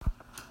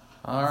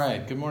All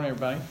right, good morning,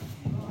 everybody.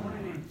 Good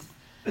morning.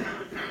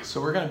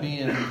 So we're going to be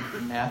in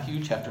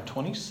Matthew chapter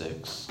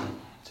 26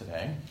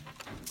 today.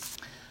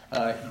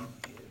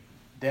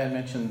 Dad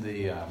mentioned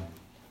the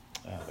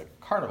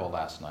carnival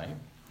last night,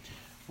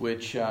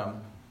 which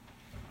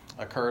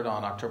occurred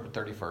on October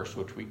 31st,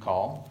 which we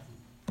call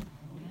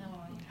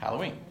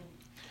Halloween,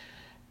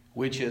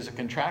 which is a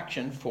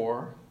contraction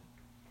for,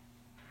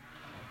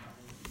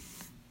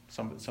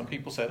 some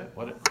people said it,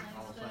 what?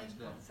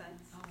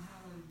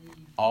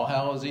 All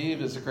Hallows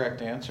Eve is the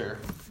correct answer,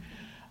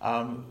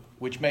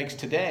 which makes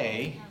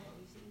today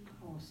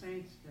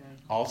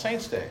All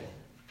Saints Day.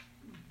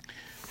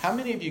 How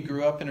many of you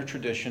grew up in a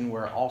tradition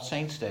where All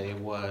Saints Day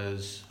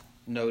was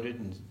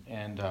noted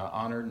and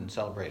honored and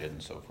celebrated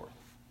and so forth?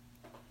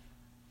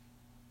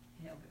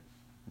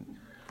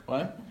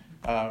 What?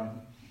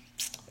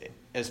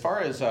 As far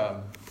as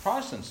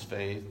Protestant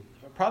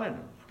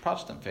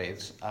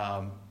faiths,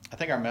 I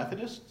think our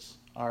Methodists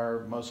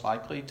are most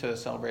likely to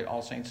celebrate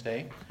All Saints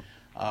Day.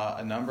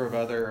 A number of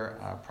other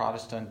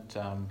Protestant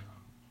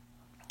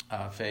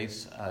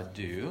faiths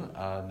do,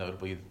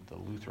 notably the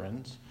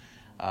Lutherans.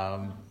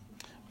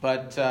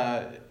 But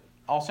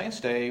All Saints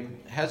Day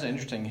has an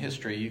interesting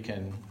history. You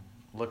can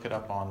look it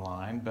up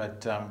online.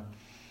 But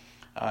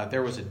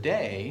there was a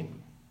day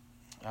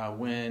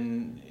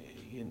when,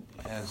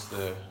 as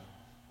the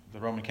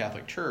Roman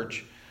Catholic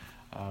Church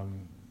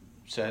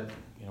said,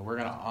 we're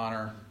going to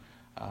honor,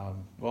 of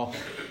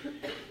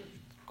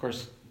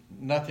course,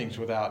 nothing's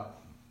without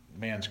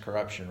man's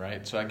corruption,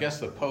 right? So I guess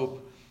the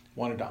Pope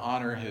wanted to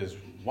honor his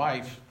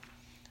wife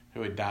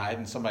who had died,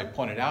 and somebody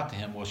pointed out to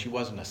him, well, she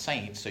wasn't a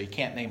saint, so you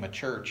can't name a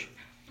church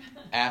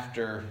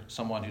after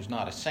someone who's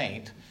not a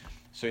saint.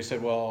 So he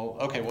said,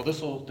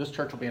 this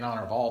church will be in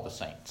honor of all the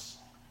saints.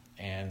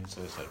 And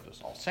so they said it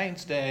was All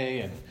Saints Day,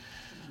 and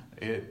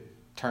it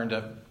turned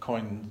up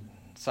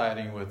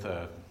coinciding with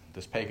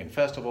this pagan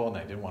festival, and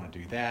they didn't want to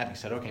do that. He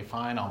said, okay,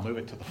 fine, I'll move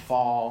it to the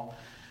fall,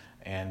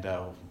 and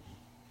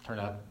turned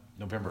out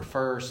November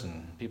 1st,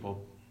 and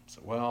people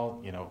said,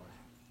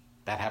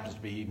 that happens to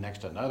be next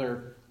to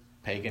another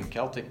pagan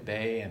Celtic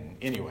day, and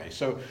anyway,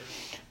 so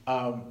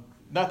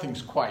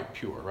nothing's quite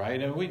pure, right?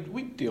 And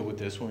we deal with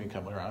this when we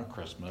come around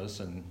Christmas,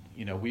 and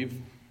we've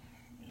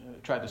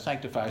tried to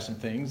sanctify some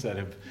things that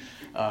have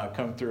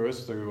come through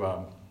us through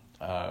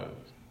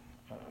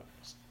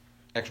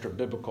extra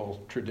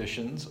biblical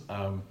traditions.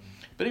 But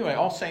anyway,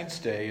 All Saints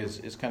Day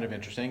is kind of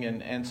interesting,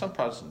 and some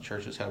Protestant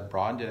churches have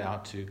broadened it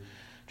out to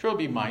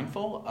really be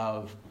mindful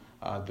of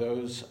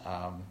those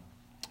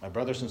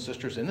brothers and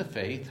sisters in the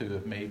faith who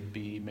have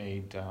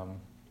made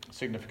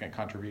significant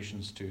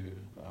contributions to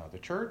the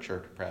church or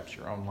to perhaps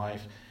your own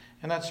life.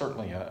 And that's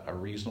certainly a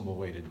reasonable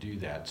way to do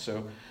that.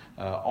 So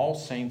All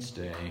Saints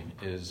Day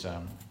is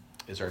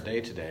our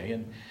day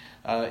today.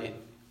 And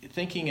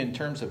thinking in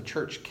terms of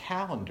church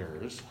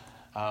calendars,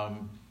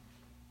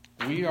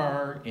 we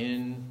are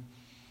in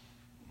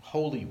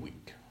Holy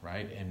Week,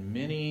 right? And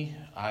many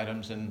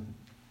items in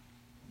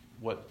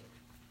what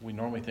we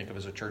normally think of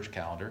as a church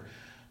calendar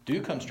do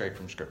come straight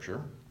from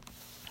Scripture.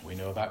 We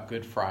know about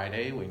Good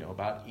Friday. We know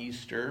about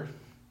Easter.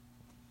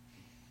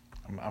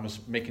 I'm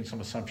making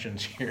some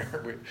assumptions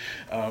here.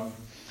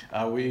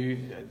 We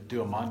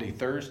do a Maundy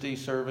Thursday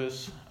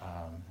service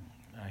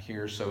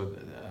here. So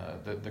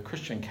the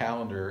Christian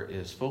calendar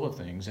is full of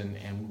things,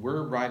 and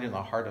we're right in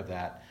the heart of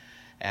that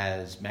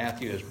as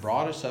Matthew has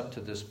brought us up to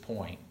this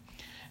point.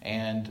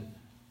 And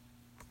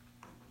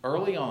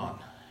early on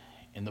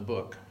in the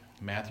book,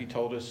 Matthew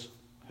told us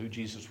who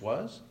Jesus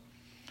was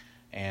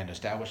and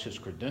established his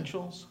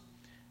credentials.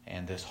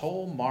 And this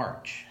whole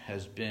march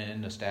has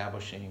been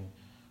establishing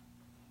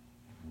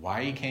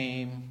why he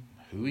came,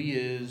 who he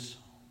is,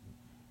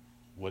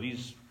 what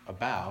he's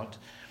about.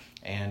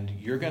 And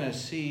you're going to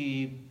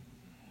see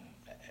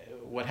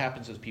what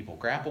happens as people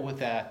grapple with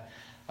that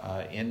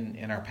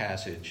in our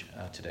passage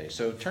today.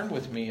 So turn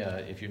with me,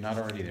 if you're not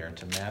already there,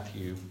 to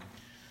Matthew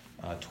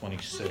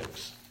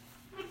 26.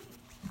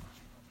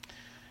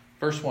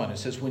 Verse 1, it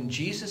says, when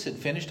Jesus had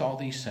finished all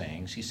these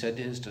sayings, he said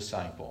to his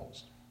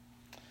disciples,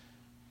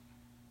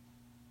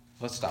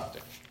 let's stop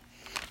there.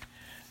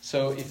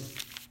 So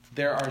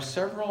there are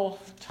several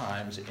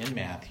times in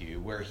Matthew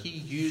where he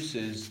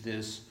uses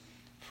this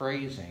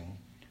phrasing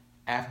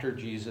after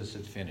Jesus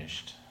had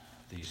finished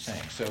these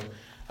sayings. So,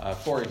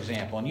 for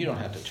example, and you don't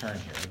have to turn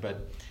here,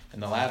 but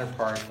in the latter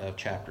part of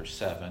chapter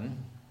 7,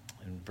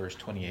 in verse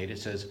 28, it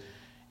says,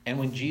 and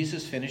when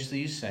Jesus finished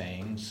these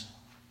sayings,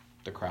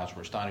 the crowds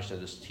were astonished at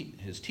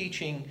his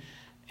teaching,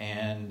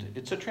 and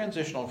it's a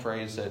transitional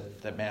phrase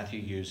that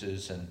Matthew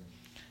uses, and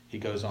he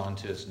goes on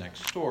to his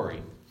next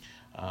story.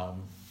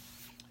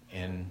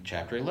 In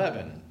chapter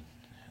 11, it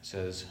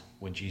says,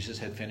 when Jesus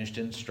had finished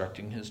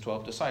instructing his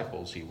 12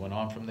 disciples, he went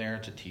on from there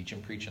to teach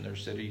and preach in their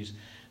cities.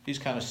 These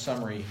kind of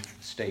summary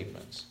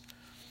statements.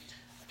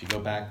 If you go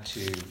back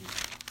to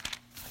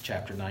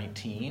chapter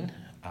 19,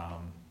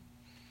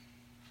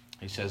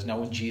 he says, now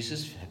when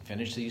Jesus had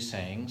finished these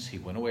sayings, he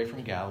went away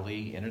from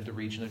Galilee, entered the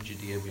region of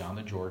Judea beyond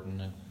the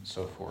Jordan, and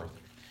so forth.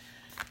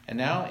 And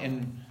now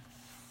in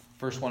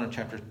verse 1 of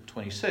chapter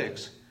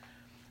 26,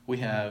 we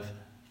have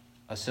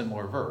a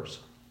similar verse.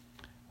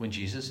 When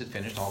Jesus had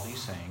finished all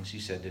these sayings, he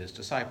said to his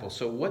disciples.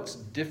 So what's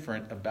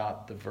different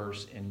about the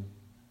verse in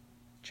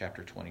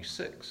chapter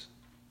 26?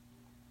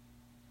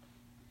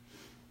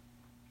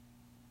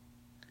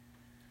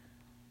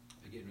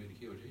 They're getting ready to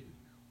kill Jesus.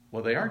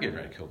 Well, they are getting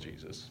ready to kill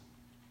Jesus.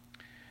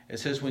 It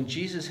says, when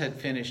Jesus had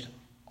finished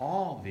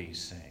all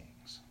these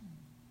sayings.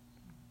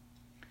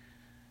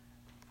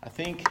 I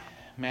think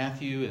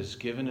Matthew has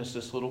given us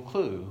this little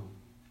clue.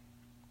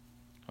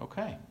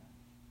 Okay.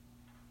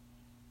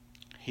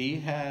 He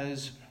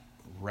has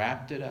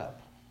wrapped it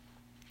up.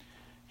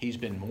 He's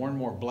been more and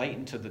more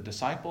blatant to the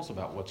disciples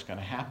about what's going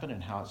to happen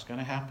and how it's going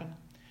to happen.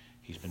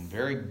 He's been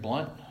very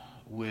blunt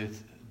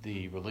with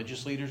the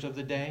religious leaders of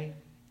the day.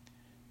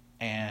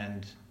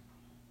 And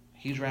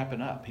he's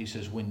wrapping up. He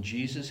says, when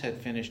Jesus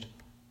had finished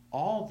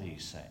all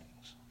these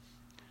things.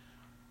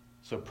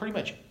 So pretty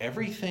much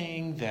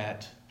everything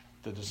that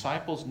the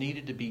disciples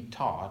needed to be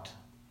taught,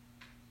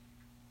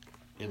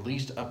 at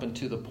least up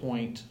until the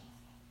point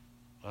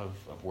of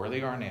where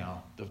they are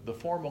now, the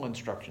formal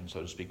instruction,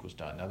 so to speak, was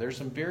done. Now, there's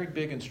some very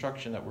big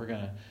instruction that we're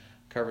going to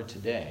cover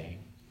today,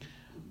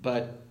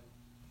 but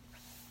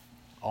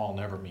all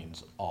never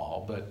means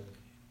all, but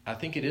I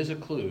think it is a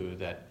clue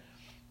that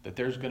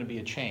there's going to be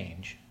a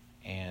change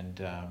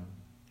and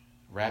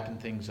wrapping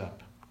things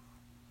up.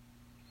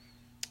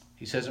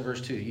 He says in verse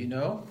 2, you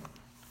know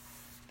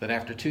that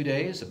after 2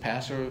 days the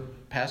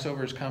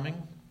Passover is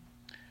coming,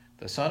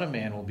 the Son of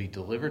Man will be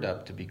delivered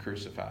up to be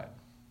crucified.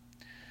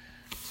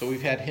 So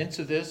we've had hints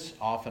of this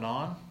off and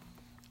on.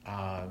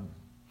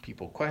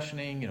 People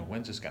questioning,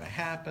 when's this going to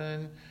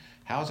happen?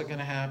 How's it going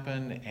to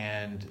happen?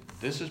 And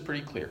this is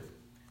pretty clear.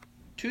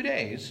 2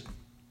 days,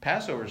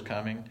 Passover is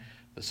coming.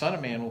 The Son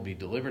of Man will be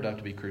delivered up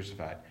to be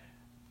crucified.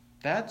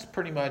 That's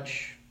pretty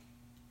much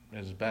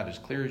about as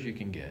clear as you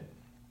can get.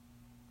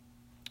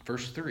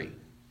 Verse 3.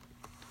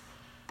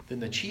 Then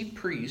the chief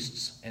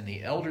priests and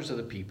the elders of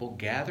the people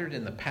gathered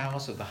in the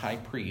palace of the high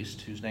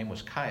priest, whose name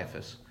was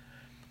Caiaphas,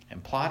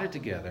 and plotted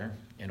together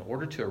in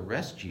order to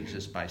arrest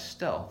Jesus by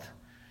stealth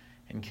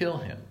and kill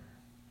him.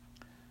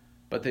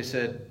 But they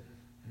said,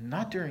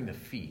 not during the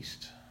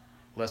feast,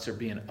 lest there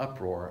be an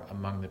uproar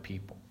among the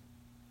people.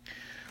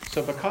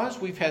 So because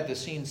we've had the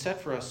scene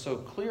set for us so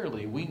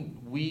clearly,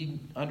 we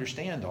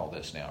understand all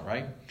this now,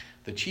 right?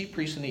 The chief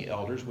priests and the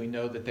elders, we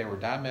know that they were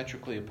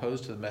diametrically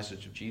opposed to the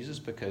message of Jesus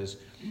because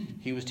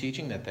he was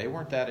teaching that they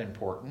weren't that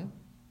important,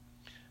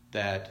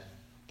 that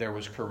there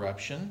was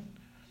corruption,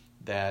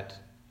 that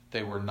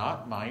they were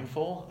not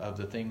mindful of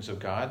the things of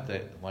God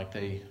that like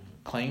they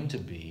claimed to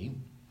be.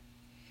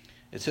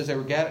 It says they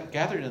were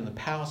gathered in the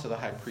palace of the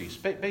high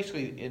priest,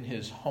 basically in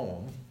his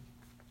home.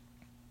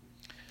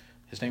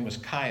 His name was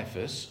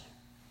Caiaphas,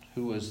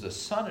 who was the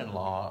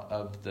son-in-law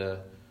of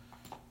the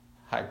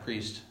high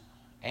priest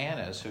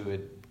Annas, who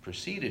had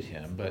preceded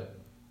him, but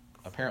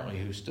apparently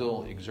who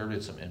still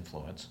exerted some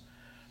influence.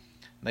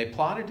 And they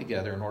plotted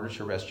together in order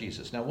to arrest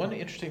Jesus. Now, one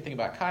interesting thing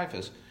about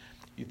Caiaphas,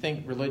 you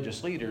think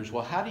religious leaders,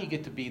 well, how do you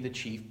get to be the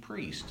chief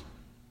priest?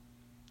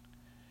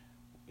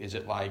 Is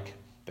it like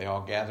they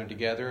all gather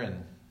together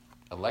and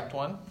elect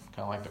one, kind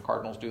of like the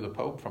cardinals do the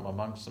Pope from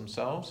amongst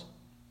themselves?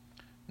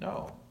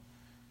 No.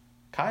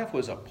 Caiaphas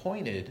was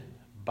appointed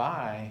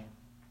by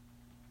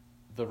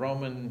the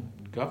Roman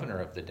governor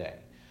of the day.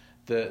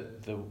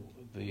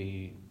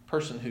 The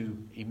person who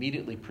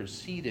immediately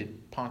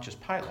preceded Pontius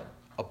Pilate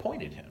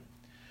appointed him.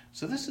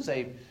 So this is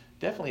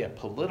definitely a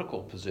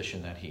political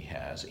position that he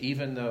has,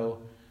 even though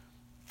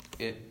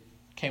it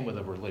came with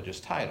a religious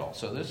title.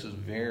 So this is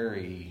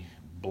very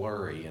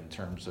blurry in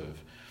terms of,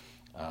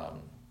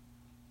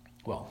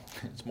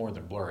 it's more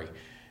than blurry.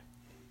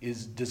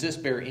 Does this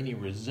bear any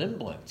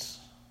resemblance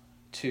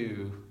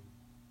to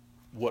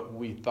what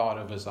we thought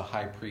of as the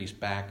high priest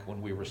back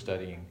when we were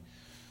studying,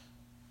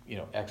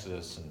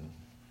 Exodus and,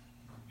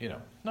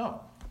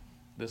 no,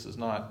 this is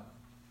not,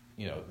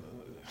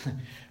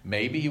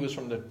 maybe he was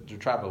from the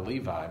tribe of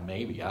Levi,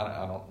 maybe,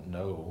 I don't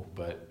know,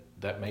 but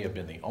that may have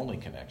been the only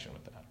connection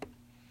with that.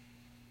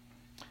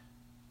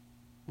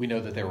 We know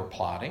that they were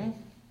plotting.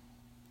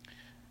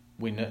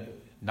 We know,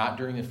 not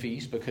during the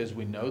feast, because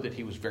we know that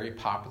he was very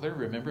popular.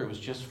 Remember, it was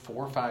just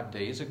 4 or 5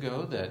 days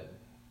ago that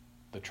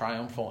the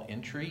triumphal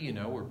entry,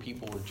 where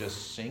people were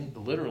just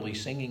literally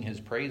singing his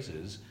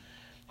praises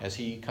as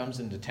he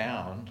comes into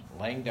town,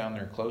 laying down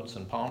their cloaks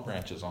and palm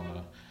branches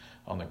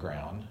on the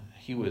ground.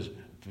 He was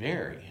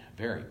very,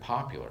 very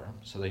popular,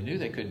 so they knew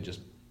they couldn't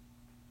just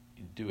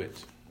do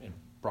it in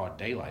broad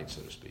daylight,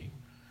 so to speak.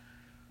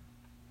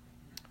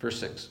 Verse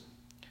 6.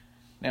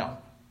 Now,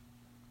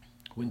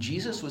 when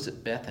Jesus was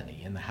at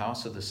Bethany in the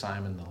house of the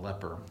Simon the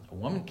leper, a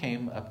woman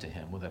came up to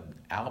him with an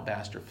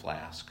alabaster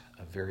flask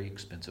of very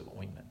expensive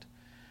ointment.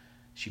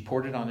 She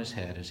poured it on his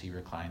head as he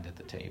reclined at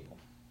the table.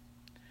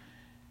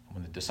 And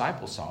when the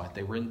disciples saw it,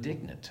 they were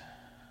indignant,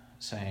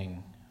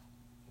 saying,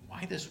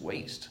 "Why this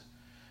waste?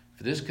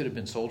 For this could have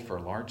been sold for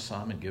a large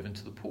sum and given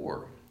to the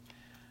poor."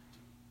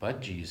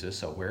 But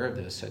Jesus, aware of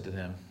this, said to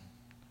them,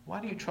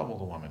 "Why do you trouble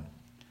the woman?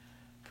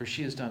 for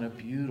she has done a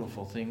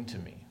beautiful thing to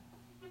me.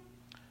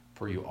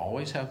 For you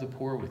always have the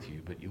poor with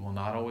you, but you will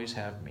not always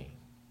have me.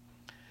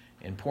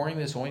 In pouring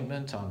this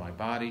ointment on my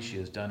body, she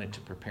has done it to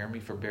prepare me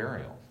for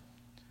burial.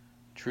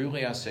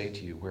 Truly I say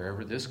to you,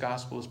 wherever this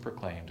gospel is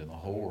proclaimed in the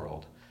whole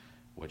world,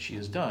 what she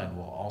has done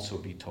will also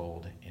be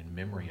told in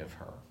memory of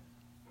her.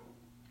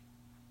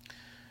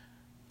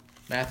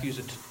 Matthew's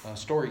a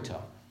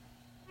storyteller.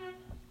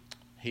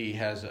 He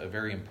has a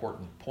very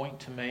important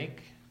point to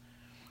make,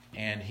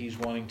 and he's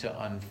wanting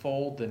to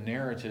unfold the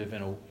narrative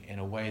in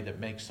a way that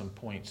makes some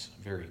points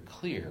very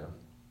clear.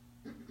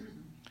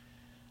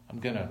 I'm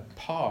going to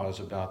pause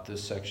about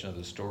this section of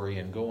the story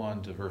and go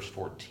on to verse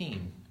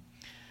 14.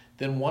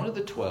 Then one of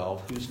the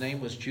 12, whose name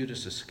was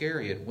Judas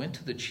Iscariot, went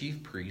to the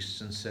chief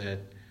priests and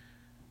said,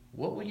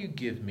 "What will you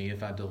give me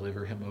if I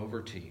deliver him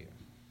over to you?"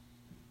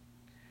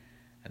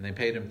 And they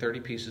paid him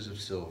 30 pieces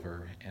of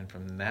silver, and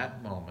from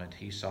that moment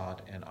he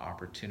sought an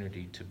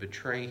opportunity to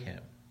betray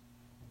him.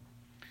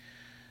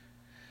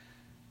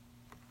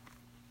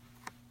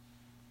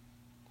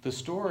 The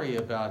story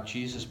about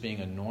Jesus being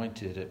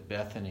anointed at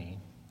Bethany,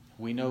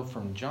 we know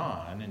from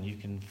John, and you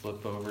can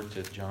flip over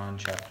to John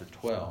chapter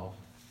 12,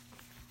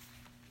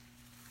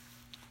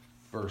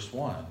 verse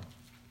 1.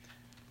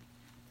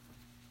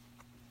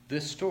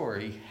 This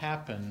story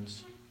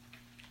happens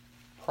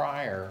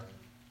prior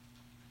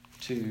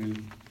to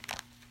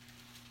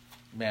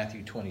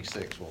Matthew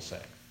 26, we'll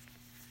say.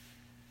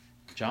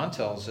 John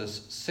tells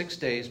us 6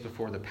 days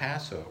before the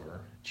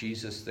Passover,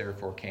 Jesus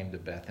therefore came to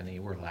Bethany,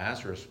 where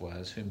Lazarus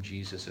was, whom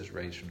Jesus has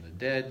raised from the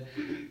dead.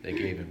 They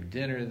gave him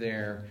dinner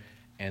there.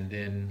 And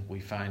then we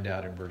find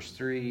out in verse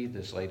 3,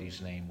 this lady's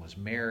name was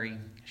Mary.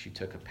 She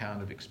took a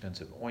pound of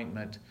expensive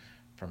ointment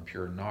from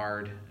pure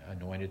nard,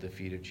 anointed the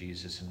feet of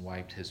Jesus, and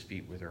wiped his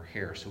feet with her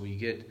hair. So we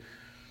get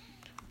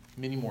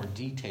many more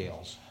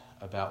details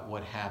about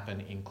what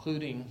happened,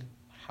 including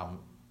how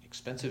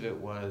expensive it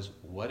was,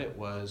 what it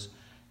was,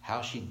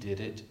 how she did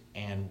it,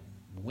 and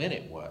when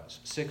it was,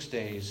 6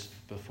 days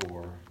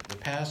before the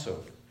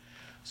Passover.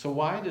 So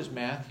why does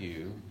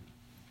Matthew,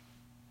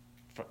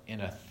 in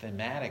a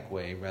thematic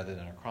way rather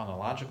than a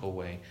chronological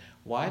way,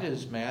 why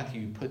does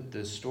Matthew put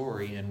this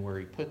story in where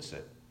he puts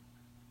it?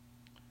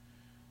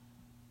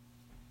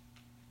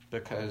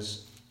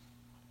 Because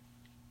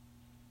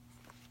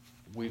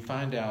we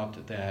find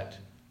out that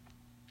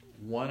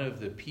one of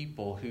the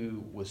people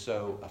who was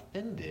so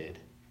offended,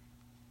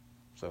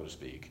 so to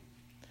speak,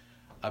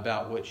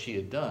 about what she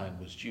had done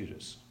was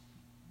Judas.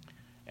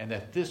 And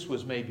that this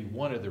was maybe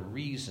one of the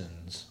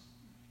reasons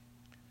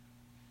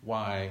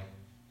why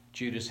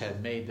Judas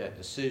had made that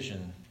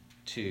decision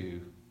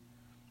to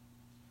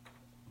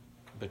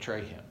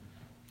betray him.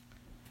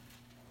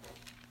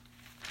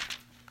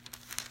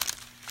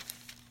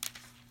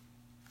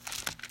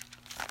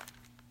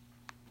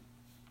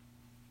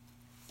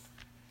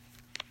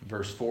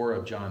 Verse 4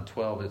 of John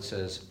 12, it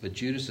says, "But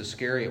Judas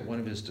Iscariot, one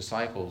of his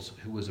disciples,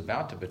 who was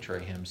about to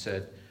betray him,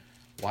 said,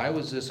 'Why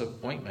was this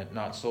ointment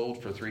not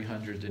sold for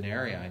 300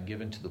 denarii and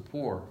given to the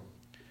poor?'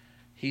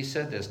 He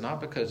said this not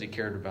because he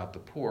cared about the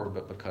poor,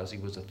 but because he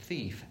was a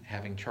thief.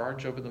 Having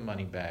charge over the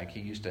money bag,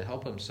 he used to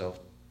help himself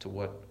to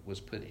what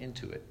was put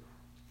into it."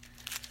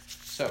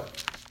 So,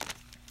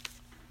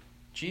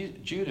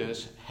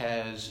 Judas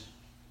has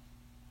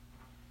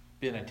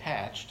been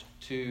attached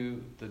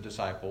to the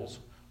disciples,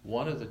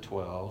 one of the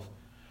 12,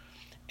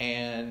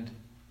 and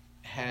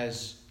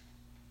has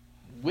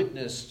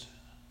witnessed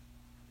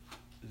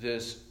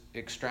this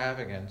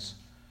extravagance,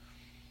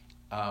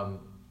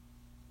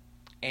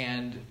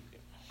 and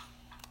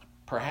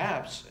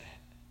perhaps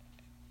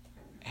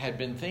had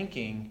been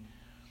thinking,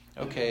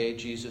 okay,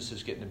 Jesus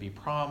is getting to be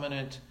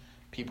prominent.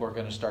 People are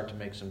going to start to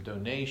make some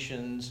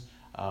donations.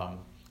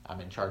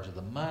 I'm in charge of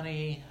the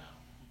money.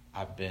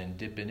 I've been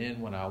dipping in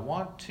when I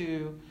want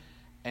to.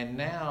 And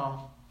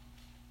now,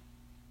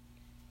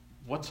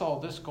 what's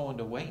all this going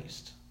to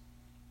waste?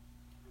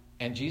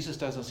 And Jesus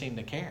doesn't seem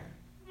to care.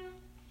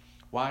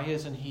 Why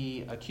isn't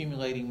he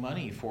accumulating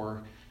money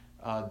for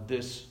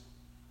this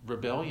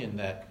rebellion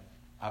that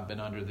I've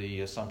been under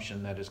the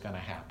assumption that is going to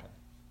happen?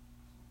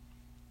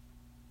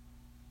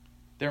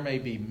 There may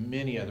be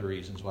many other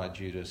reasons why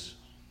Judas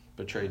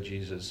betrayed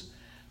Jesus,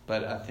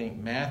 but I think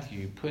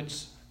Matthew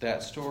puts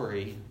that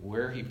story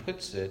where he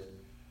puts it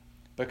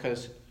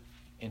because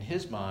in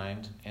his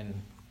mind,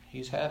 and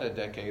he's had a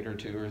decade or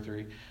two or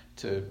three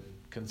to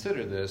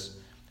consider this,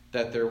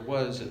 that there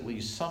was at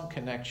least some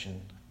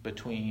connection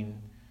between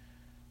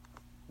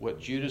what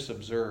Judas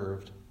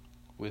observed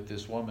with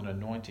this woman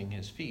anointing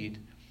his feet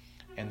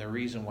and the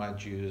reason why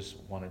Judas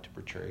wanted to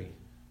betray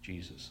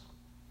Jesus.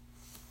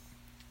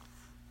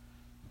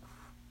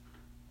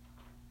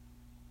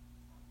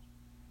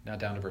 Now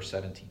down to verse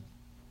 17.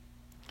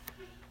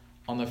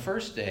 On the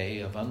first day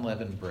of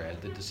unleavened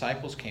bread, the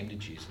disciples came to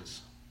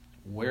Jesus.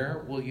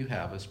 "Where will you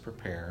have us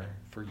prepare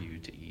for you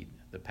to eat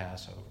the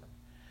Passover?"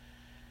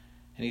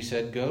 And he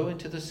said, "Go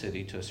into the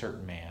city to a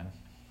certain man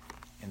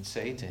and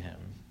say to him,"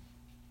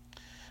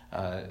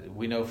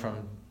 we know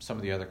from some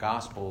of the other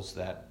Gospels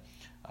that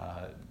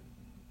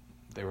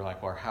they were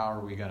like, well, how are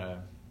we going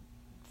to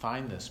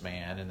find this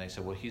man, and they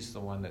said, well, he's the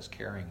one that's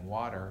carrying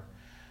water,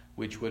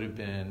 which would have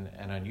been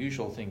an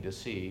unusual thing to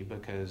see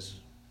because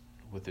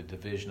with the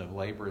division of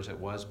labor as it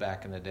was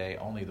back in the day,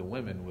 only the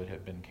women would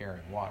have been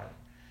carrying water.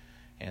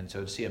 And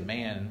so to see a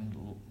man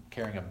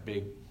carrying a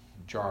big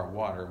jar of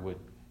water would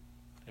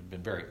have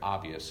been very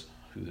obvious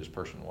who this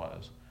person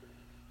was.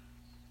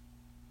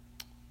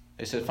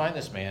 They said, find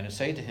this man and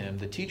say to him,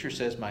 the teacher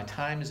says, my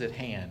time is at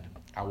hand.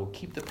 I will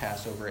keep the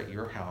Passover at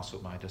your house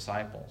with my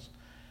disciples.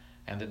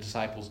 And the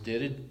disciples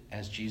did it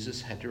as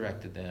Jesus had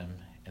directed them,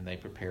 and they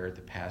prepared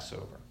the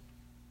Passover.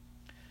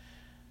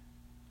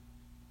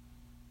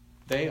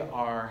 They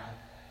are,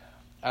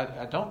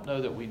 I don't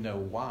know that we know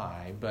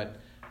why,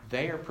 but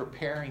they are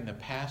preparing the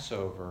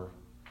Passover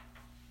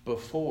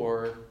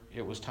before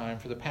it was time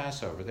for the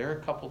Passover. They're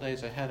a couple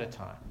days ahead of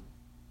time,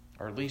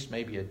 or at least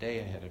maybe a day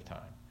ahead of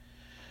time.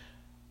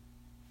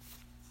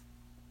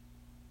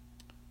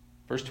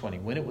 Verse 20,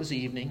 when it was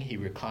evening, he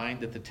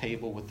reclined at the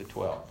table with the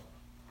 12.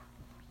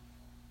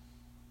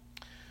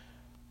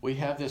 We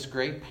have this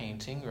great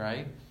painting,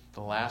 right?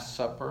 The Last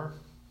Supper,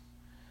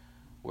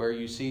 where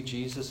you see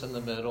Jesus in the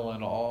middle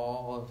and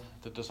all of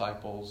the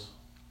disciples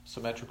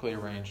symmetrically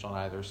arranged on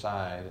either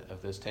side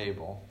of this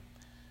table.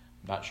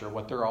 Not sure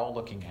what they're all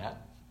looking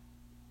at.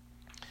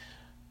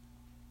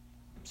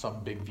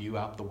 Some big view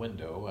out the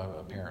window,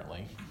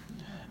 apparently.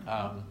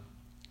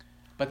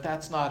 But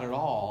that's not at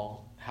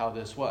all how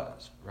this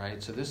was,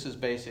 right? So this is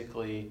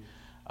basically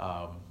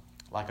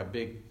like a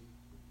big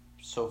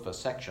sofa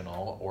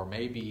sectional, or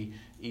maybe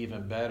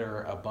even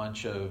better, a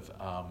bunch of,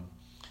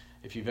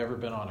 if you've ever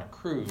been on a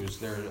cruise,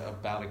 there are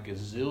about a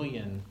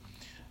gazillion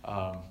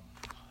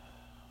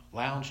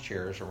lounge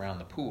chairs around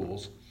the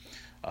pools.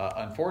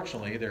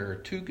 Unfortunately, there are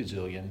 2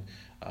 gazillion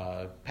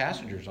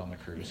passengers on the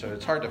cruise, so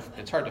it's hard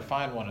to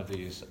find one of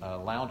these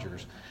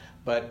loungers.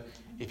 But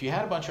if you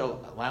had a bunch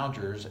of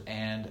loungers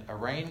and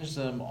arranged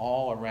them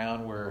all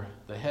around where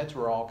the heads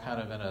were all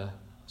kind of in a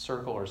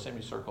circle or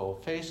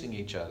semicircle facing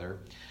each other,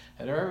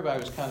 and everybody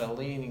was kind of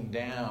leaning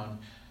down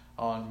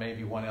on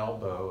maybe one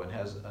elbow and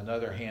has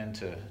another hand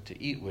to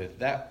eat with,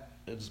 that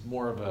is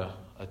more of a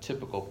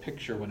typical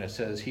picture when it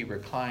says he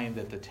reclined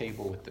at the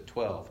table with the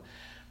 12.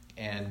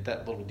 And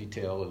that little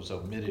detail is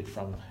omitted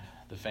from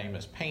the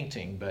famous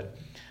painting, but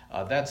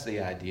that's the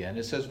idea. And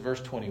it says,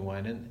 verse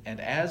 21, and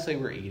as they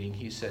were eating,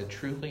 he said,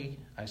 truly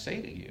I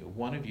say to you,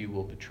 one of you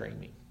will betray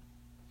me.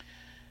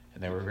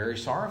 And they were very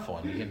sorrowful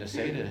and began to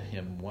say to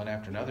him one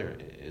after another,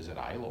 is it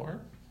I, Lord?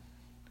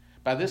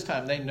 By this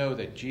time, they know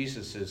that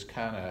Jesus is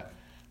kind of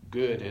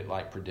good at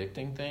like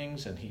predicting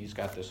things, and he's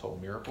got this whole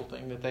miracle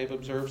thing that they've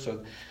observed.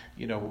 So,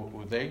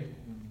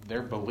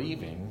 they're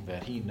believing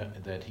that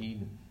he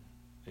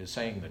is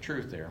saying the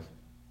truth there.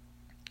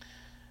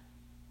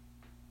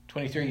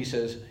 23, he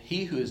says,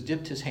 he who has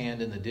dipped his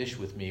hand in the dish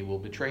with me will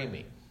betray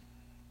me.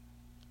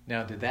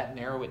 Now, did that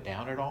narrow it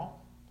down at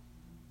all?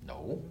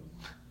 No.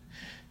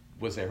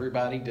 Was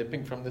everybody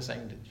dipping from the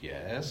same dish?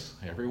 Yes,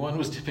 everyone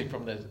was dipping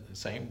from the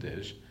same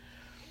dish.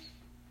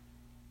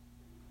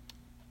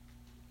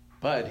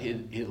 But he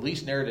at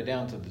least narrowed it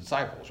down to the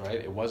disciples, right?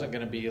 It wasn't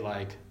going to be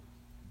like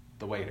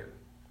the waiter.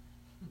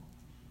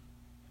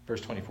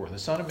 Verse 24, the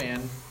Son of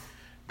Man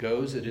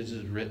goes as it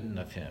is written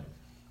of him.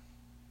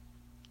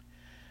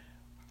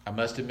 I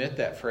must admit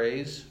that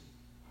phrase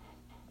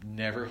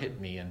never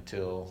hit me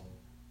until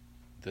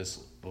this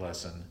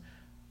lesson.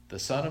 The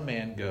Son of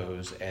Man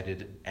goes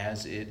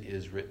as it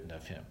is written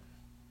of him.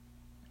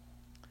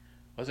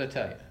 What does that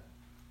tell you?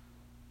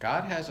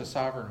 God has a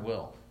sovereign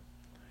will,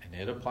 and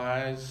it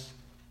applies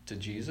to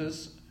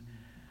Jesus.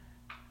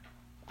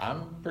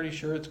 I'm pretty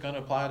sure it's going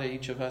to apply to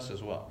each of us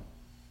as well.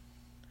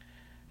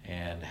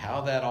 And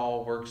how that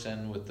all works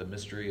in with the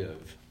mystery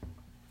of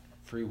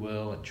free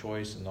will and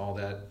choice and all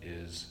that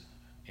is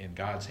in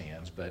God's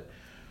hands. But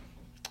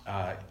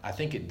I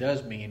think it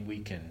does mean we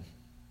can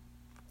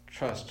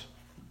trust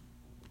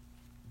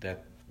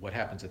that what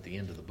happens at the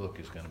end of the book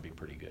is going to be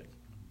pretty good.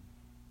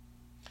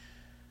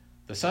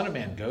 The Son of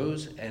Man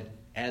goes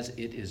as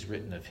it is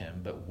written of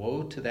him, but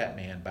woe to that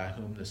man by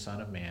whom the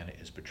Son of Man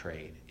is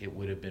betrayed. It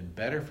would have been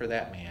better for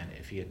that man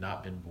if he had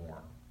not been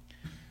born.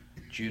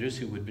 Judas,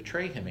 who would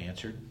betray him,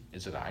 answered,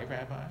 is it I,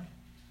 Rabbi?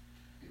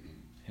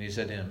 And he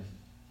said to him,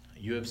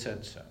 you have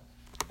said so.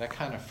 That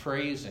kind of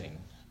phrasing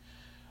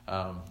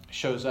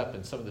shows up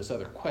in some of this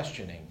other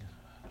questioning.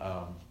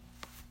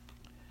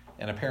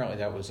 And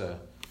apparently it was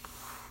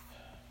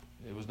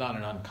not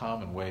an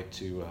uncommon way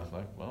to,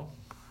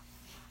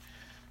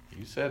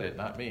 you said it,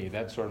 not me.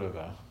 That sort of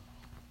a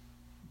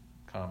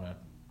comment.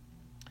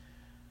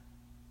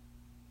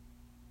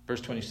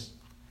 Verse 26.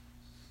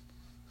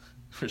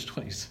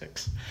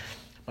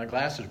 My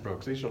glasses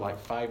broke. These are like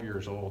 5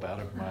 years old out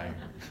of my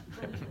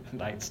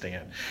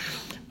nightstand.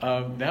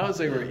 Now as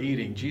they were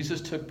eating,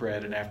 Jesus took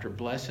bread and after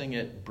blessing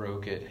it,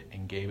 broke it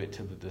and gave it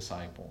to the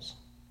disciples.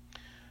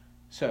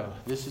 So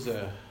this is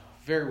a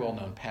very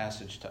well-known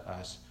passage to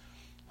us.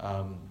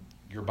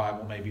 Your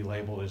Bible may be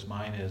labeled as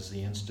mine as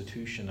the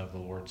institution of the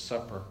Lord's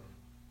Supper.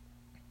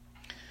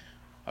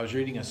 I was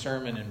reading a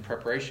sermon in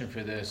preparation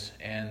for this,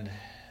 and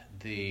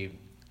the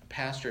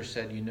pastor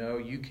said,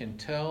 you can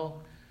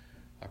tell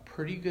a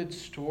pretty good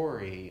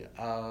story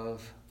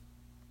of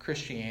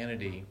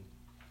Christianity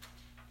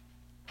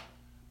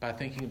by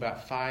thinking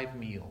about 5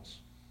 meals.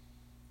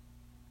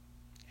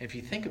 If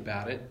you think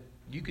about it,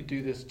 you could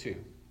do this too.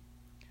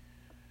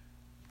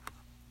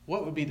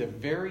 What would be the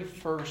very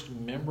first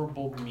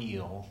memorable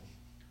meal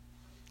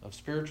of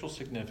spiritual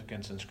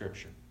significance in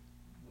Scripture?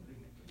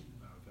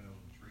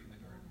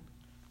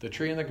 The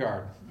tree in the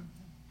garden.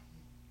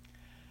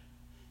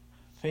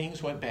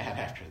 Things went bad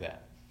after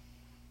that.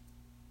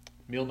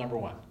 Meal number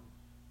 1.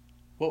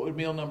 What would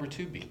meal number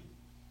 2 be?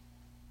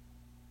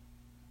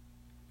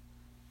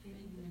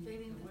 Feeding the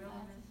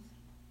wilderness.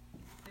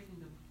 Feeding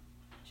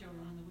the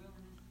children in the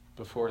wilderness.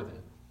 Before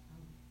then.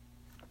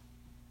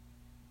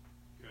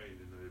 Cain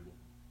and Abel.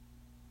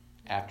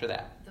 After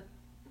that.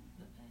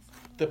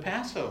 The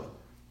Passover.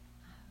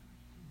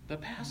 The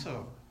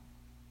Passover.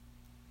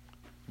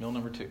 Meal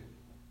number 2.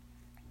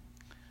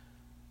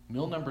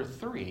 Meal number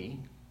 3,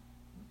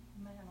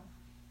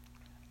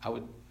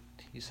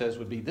 he says,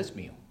 would be this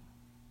meal.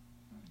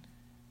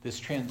 This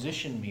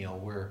transition meal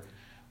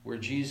where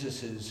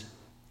Jesus is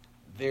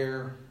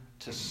there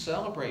to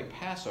celebrate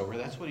Passover.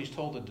 That's what he's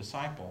told the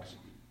disciples.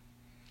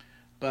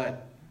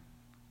 But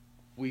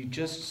we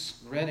just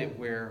read it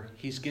where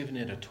he's given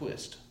it a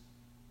twist.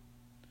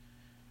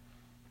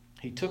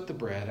 He took the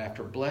bread,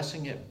 after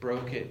blessing it,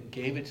 broke it,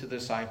 gave it to the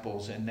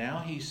disciples, and now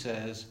he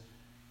says,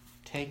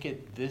 take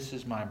it, this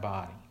is my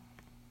body.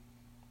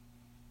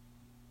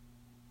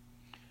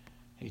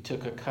 He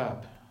took a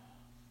cup.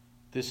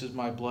 This is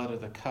my blood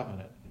of the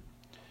covenant.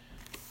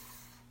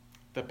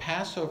 The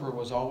Passover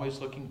was always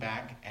looking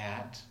back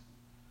at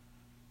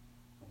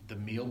the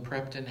meal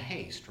prepped in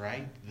haste,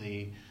 right?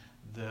 The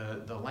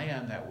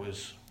lamb that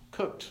was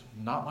cooked,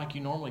 not like you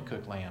normally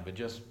cook lamb, but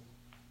just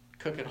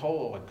cook it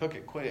whole and cook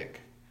it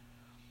quick.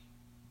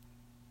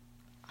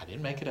 I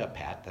didn't make it up,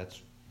 Pat.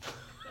 That's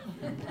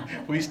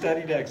we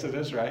studied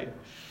Exodus, right?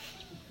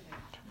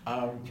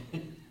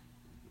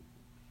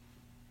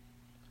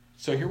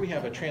 So here we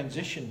have a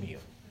transition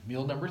meal,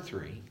 meal number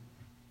 3.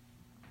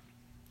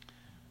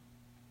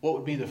 What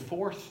would be the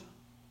 4th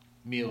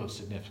meal of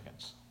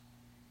significance?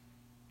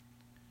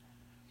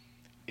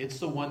 It's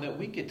the one that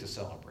we get to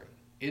celebrate.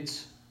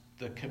 It's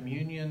the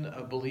communion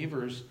of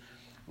believers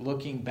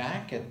looking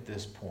back at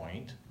this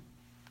point.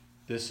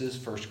 This is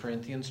 1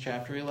 Corinthians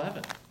chapter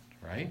 11,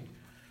 right?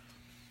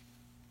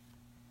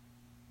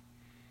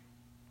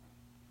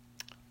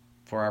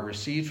 For I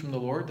received from the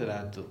Lord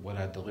what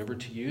I delivered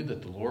to you,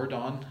 that the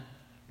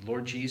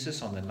Lord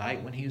Jesus, on the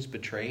night when he was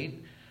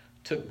betrayed,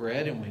 took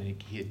bread, and when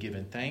he had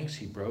given thanks,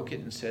 he broke it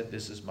and said,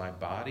 this is my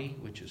body,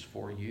 which is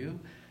for you.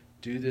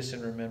 Do this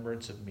in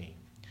remembrance of me.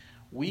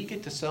 We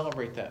get to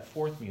celebrate that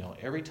 4th meal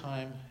every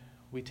time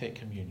we take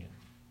communion.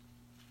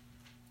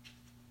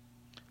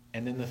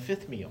 And then the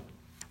 5th meal.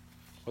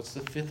 What's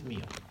the 5th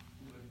meal?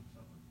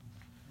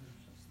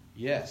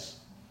 Yes,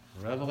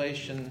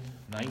 Revelation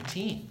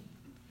 19.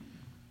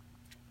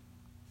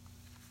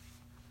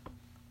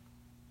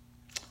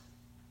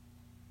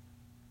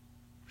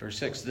 Verse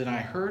 6, then I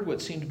heard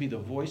what seemed to be the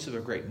voice of a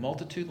great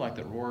multitude, like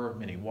the roar of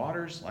many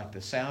waters, like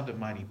the sound of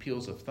mighty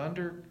peals of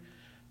thunder,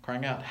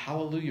 crying out,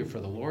 hallelujah, for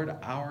the Lord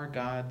our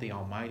God, the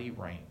Almighty,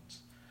 reigns.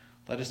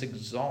 Let us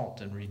exalt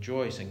and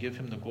rejoice and give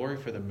him the glory,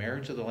 for the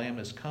marriage of the Lamb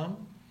has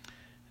come,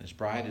 and his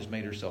bride has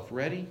made herself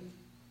ready.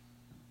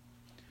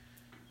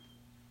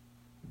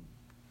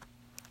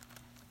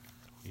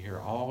 You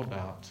hear all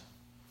about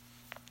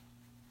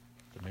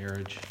the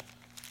marriage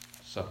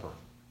supper.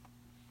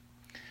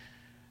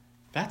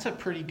 That's a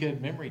pretty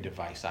good memory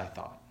device, I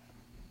thought.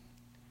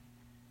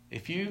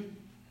 If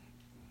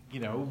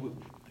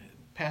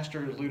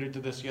Pastor alluded to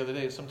this the other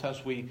day,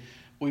 sometimes we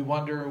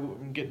wonder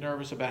and get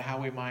nervous about how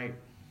we might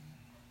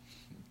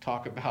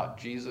talk about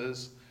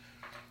Jesus.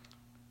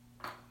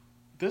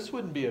 This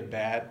wouldn't be a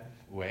bad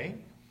way,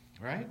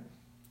 right?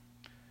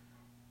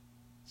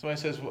 Somebody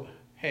says, well,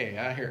 hey,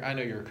 I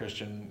know you're a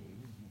Christian.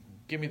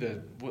 Give me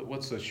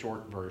what's the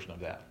short version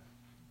of that?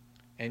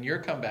 And you're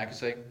come back and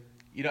say,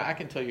 I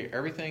can tell you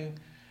everything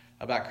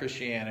about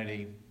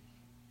Christianity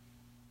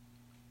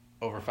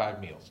over 5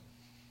 meals.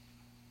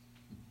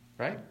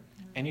 Right?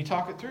 And you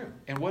talk it through.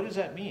 And what does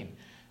that mean?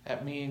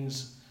 That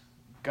means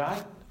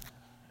God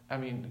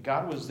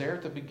was there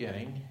at the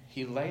beginning.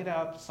 He laid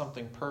out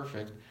something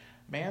perfect.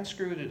 Man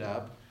screwed it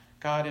up.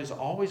 God is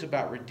always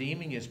about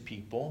redeeming his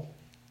people.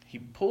 He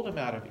pulled them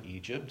out of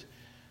Egypt.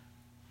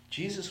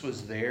 Jesus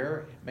was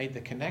there, made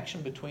the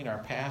connection between our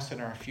past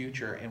and our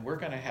future, and we're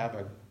going to have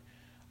an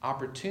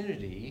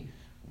opportunity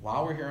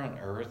while we're here on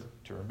earth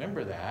to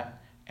remember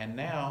that, and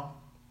now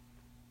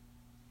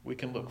we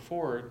can look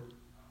forward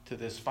to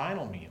this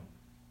final meal.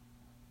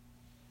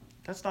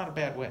 That's not a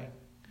bad way.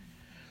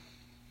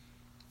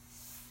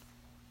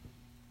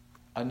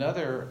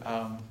 Another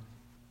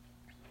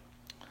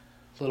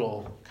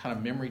little kind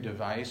of memory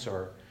device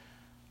or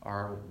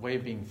way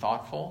of being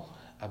thoughtful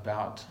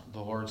about the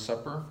Lord's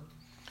Supper.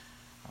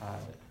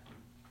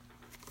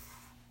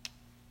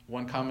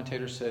 One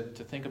commentator said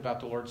to think about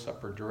the Lord's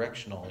Supper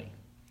directionally,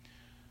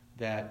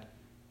 that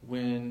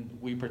when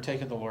we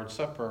partake of the Lord's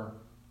Supper,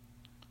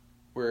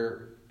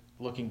 we're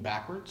looking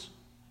backwards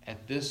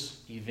at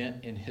this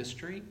event in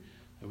history,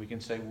 that we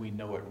can say we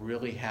know it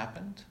really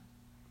happened.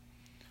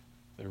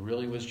 There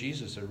really was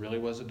Jesus. There really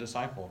was a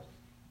disciple.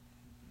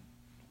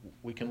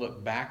 We can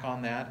look back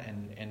on that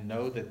and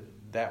know that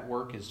that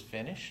work is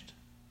finished.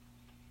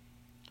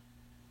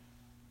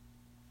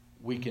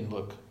 We can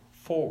look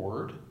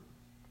forward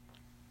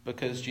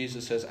because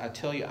Jesus says, I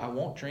tell you, I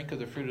won't drink of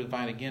the fruit of the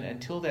vine again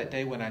until that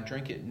day when I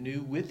drink it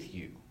new with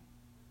you.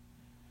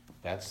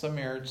 That's the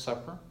marriage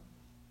supper.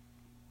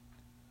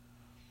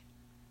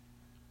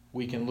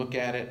 We can look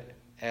at it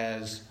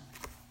as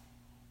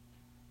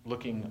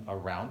looking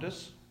around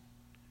us.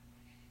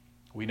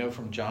 We know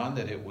from John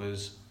that it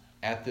was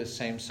at this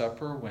same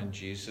supper when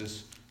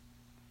Jesus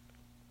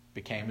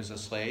became as a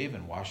slave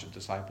and washed the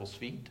disciples'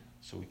 feet.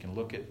 So we can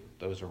look at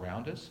those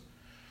around us.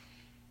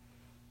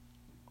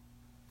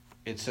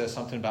 It says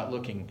something about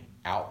looking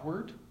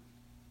outward.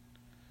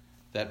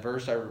 That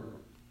verse,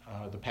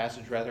 the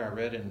passage I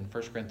read in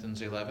 1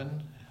 Corinthians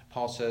 11,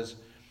 Paul says,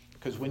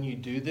 because when you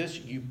do this,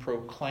 you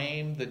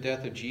proclaim the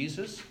death of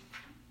Jesus.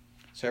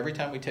 So every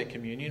time we take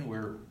communion,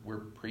 we're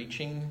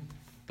preaching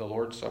the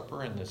Lord's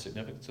Supper and the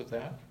significance of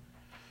that.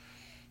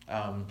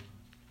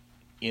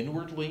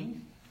 Inwardly,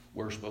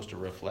 we're supposed to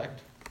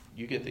reflect.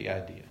 You get the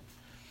idea.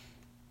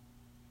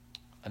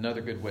 Another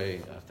good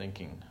way of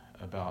thinking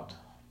about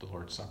the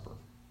Lord's Supper.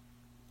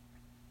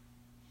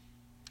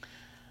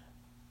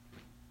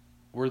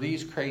 Were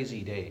these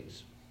crazy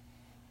days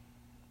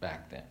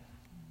back then?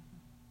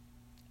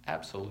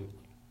 Absolutely.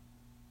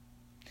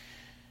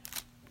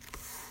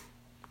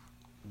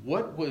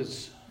 Let me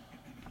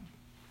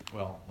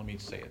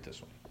say it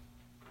this way.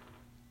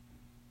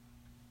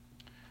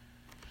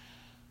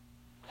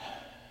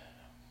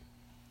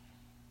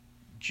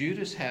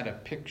 Judas had a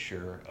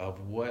picture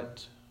of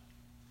what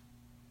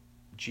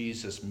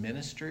Jesus'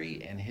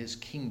 ministry and his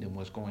kingdom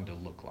was going to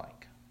look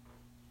like.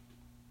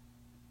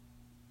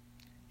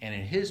 And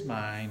in his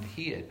mind,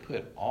 he had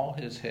put all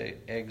his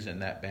eggs in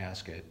that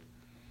basket.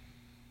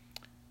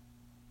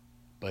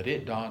 But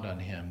it dawned on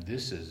him,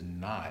 this is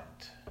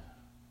not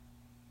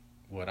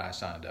what I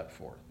signed up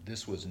for.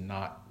 This was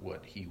not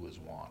what he was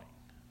wanting.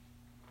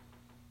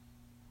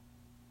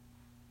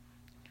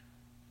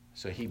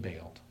 So he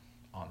bailed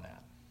on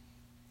that.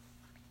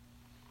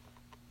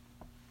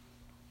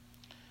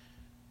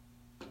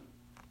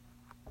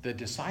 The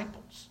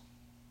disciples,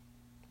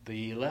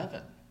 the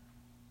 11,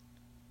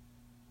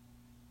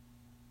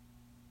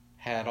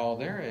 had all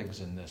their eggs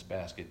in this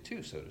basket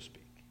too, so to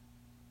speak.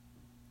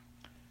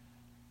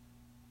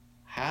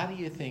 How do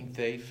you think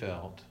they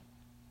felt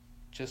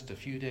just a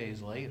few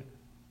days later,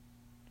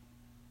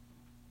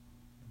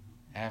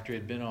 after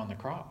he'd been on the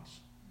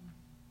cross,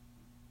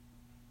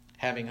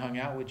 having hung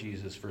out with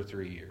Jesus for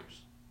 3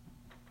 years?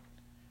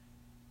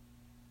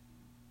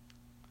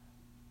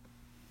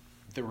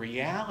 The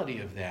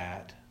reality of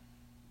that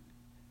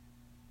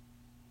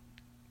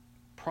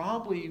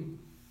probably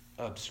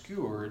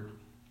obscured,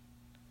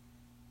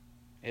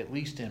 at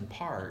least in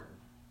part,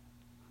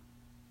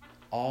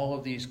 all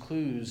of these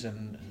clues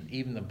and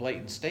even the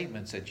blatant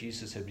statements that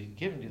Jesus had been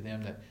given to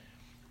them that,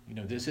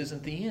 this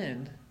isn't the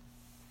end.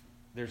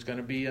 There's going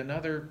to be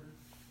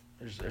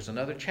there's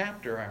another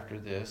chapter after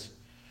this.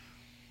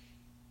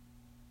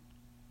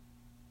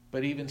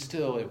 But even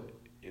still,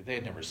 they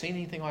had never seen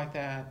anything like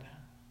that.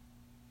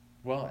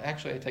 Well,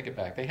 actually, I take it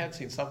back. They had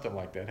seen something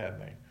like that, hadn't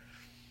they?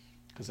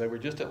 Because they were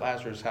just at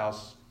Lazarus'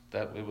 house.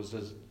 It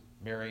was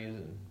Mary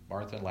and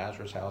Martha and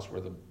Lazarus' house where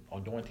the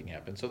anointing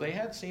happened. So they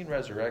had seen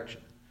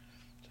resurrection.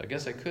 So I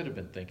guess I could have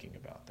been thinking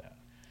about that.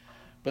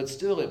 But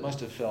still, it must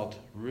have felt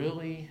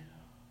really,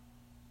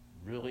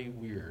 really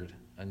weird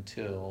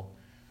until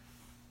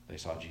they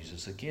saw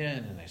Jesus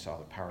again and they saw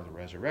the power of the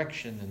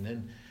resurrection, and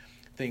then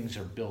things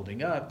are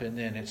building up, and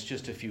then it's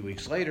just a few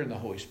weeks later and the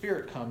Holy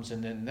Spirit comes,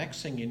 and then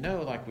next thing you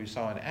know, like we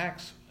saw in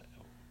Acts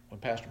when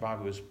Pastor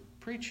Bobby was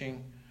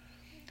preaching,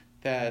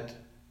 that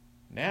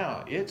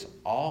now it's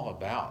all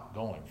about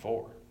going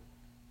forward.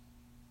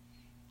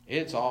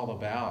 It's all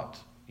about,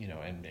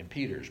 and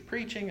Peter's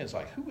preaching is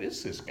like, who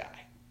is this guy?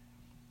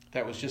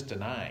 That was just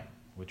denying,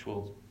 which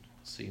we'll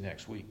see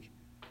next week.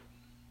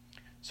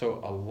 So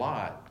a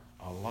lot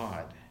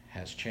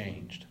has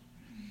changed.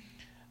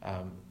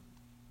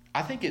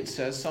 I think it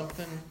says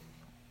something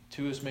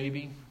to us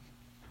maybe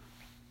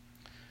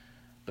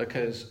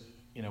because,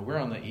 we're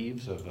on the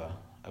eaves of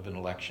an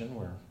election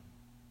where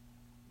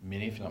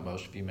many, if not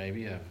most of you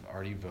maybe, have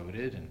already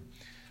voted,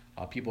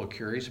 and people are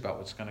curious about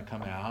what's going to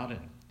come out, and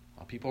a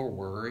lot of people are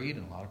worried,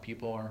 and a lot of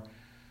people are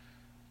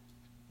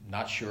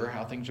not sure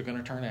how things are going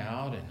to turn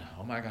out, and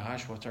oh my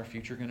gosh, what's our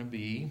future going to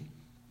be?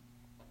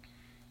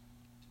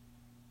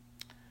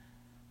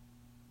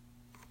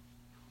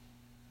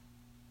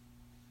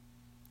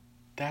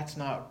 That's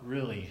not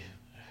really,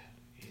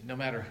 no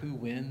matter who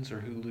wins or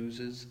who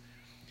loses,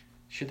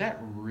 should that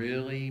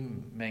really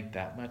make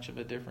that much of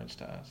a difference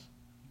to us?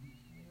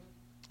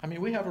 I mean,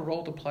 we have a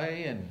role to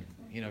play, and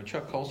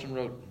Chuck Colson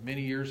wrote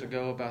many years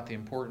ago about the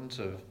importance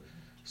of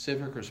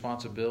civic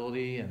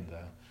responsibility and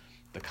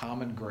the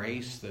common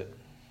grace that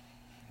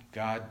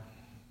God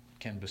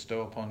can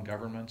bestow upon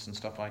governments and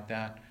stuff like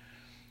that.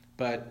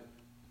 But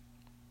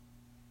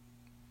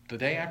the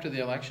day after the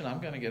election, I'm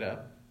going to get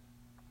up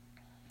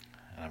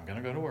and I'm going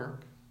to go to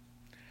work,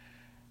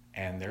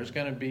 and there's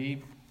going to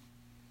be,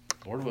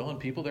 Lord willing,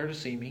 people there to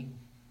see me,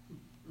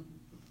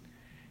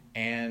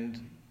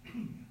 and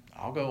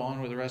I'll go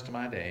on with the rest of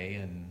my day,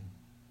 and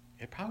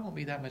it probably won't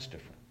be that much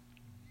different.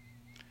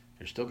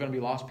 There's still going to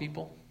be lost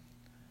people.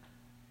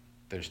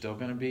 There's still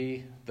going to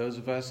be those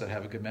of us that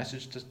have a good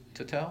message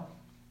to tell.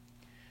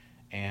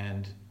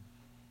 And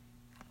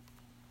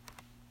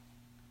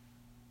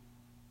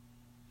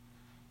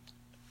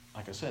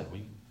like I said,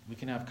 we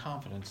can have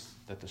confidence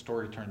that the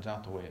story turns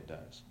out the way it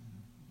does.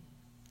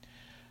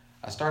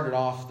 I started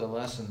off the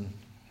lesson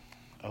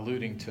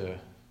alluding to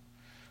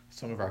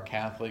some of our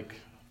Catholic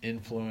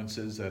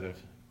influences that have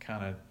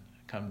kind of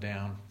come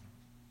down.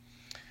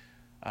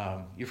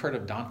 You've heard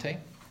of Dante,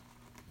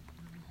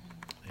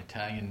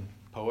 Italian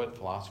poet,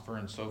 philosopher,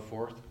 and so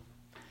forth.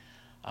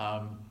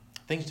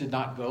 Things did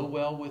not go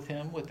well with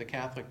him with the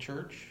Catholic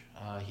Church.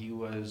 He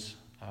was,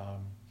 I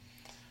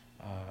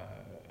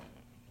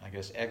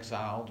guess,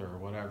 exiled or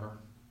whatever.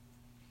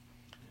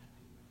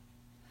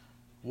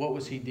 What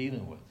was he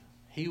dealing with?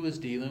 He was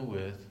dealing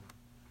with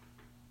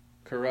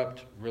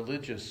corrupt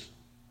religious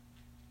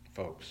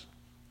folks.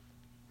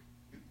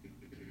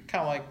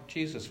 Kind of like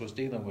Jesus was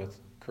dealing with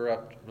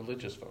corrupt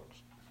religious folks.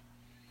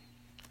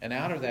 And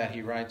out of that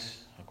he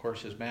writes, of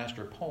course, his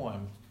master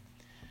poem,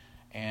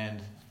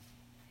 and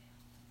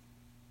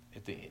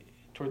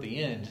toward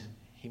the end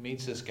he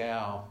meets this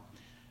gal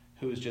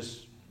who is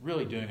just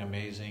really doing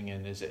amazing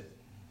and is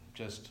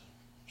just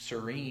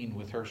serene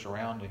with her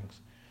surroundings.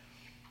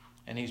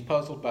 And he's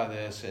puzzled by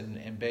this,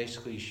 and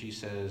basically she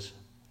says,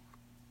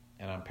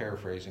 and I'm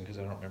paraphrasing because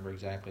I don't remember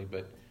exactly,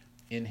 but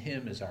in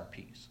him is our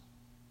peace.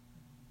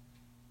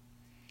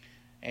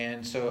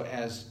 And so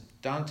as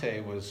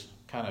Dante was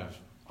kind of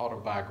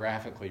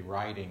autobiographically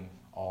writing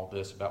all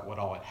this about what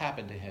all had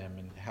happened to him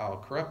and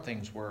how corrupt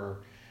things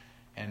were,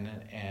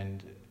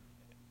 and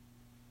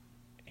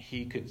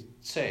he could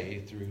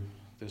say through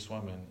this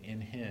woman, in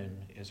him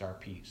is our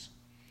peace.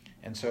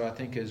 And so I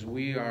think as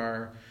we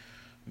are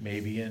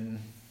maybe in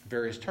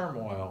various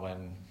turmoil,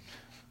 and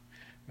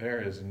there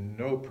is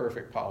no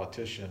perfect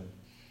politician,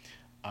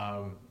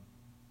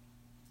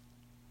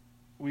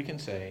 we can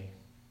say,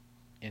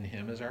 in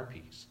him is our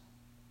peace.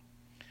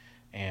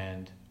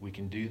 And we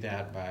can do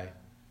that by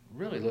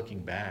really looking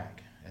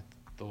back at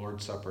the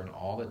Lord's Supper and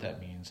all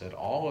that means, at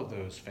all of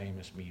those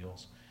famous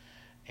meals,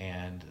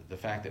 and the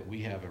fact that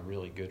we have a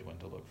really good one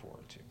to look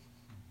forward to.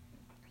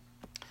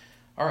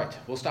 All right,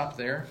 we'll stop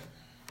there.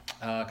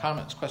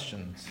 Comments,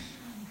 questions?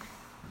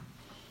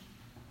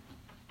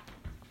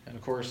 And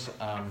of course,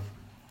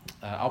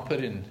 I'll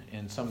put in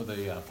some of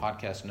the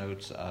podcast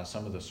notes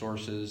some of the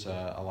sources,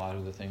 a lot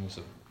of the things.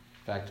 In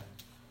fact,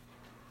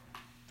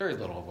 very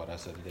little of what I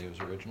said today was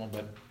original,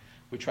 but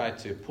we tried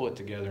to pull it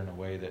together in a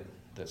way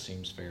that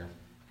seems fair.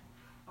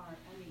 Art,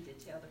 I need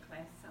to tell the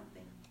class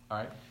something. All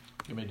right.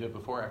 You may do it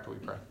before or after we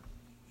pray.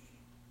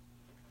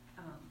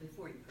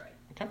 Before you pray.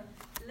 Okay.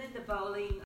 Linda Bowling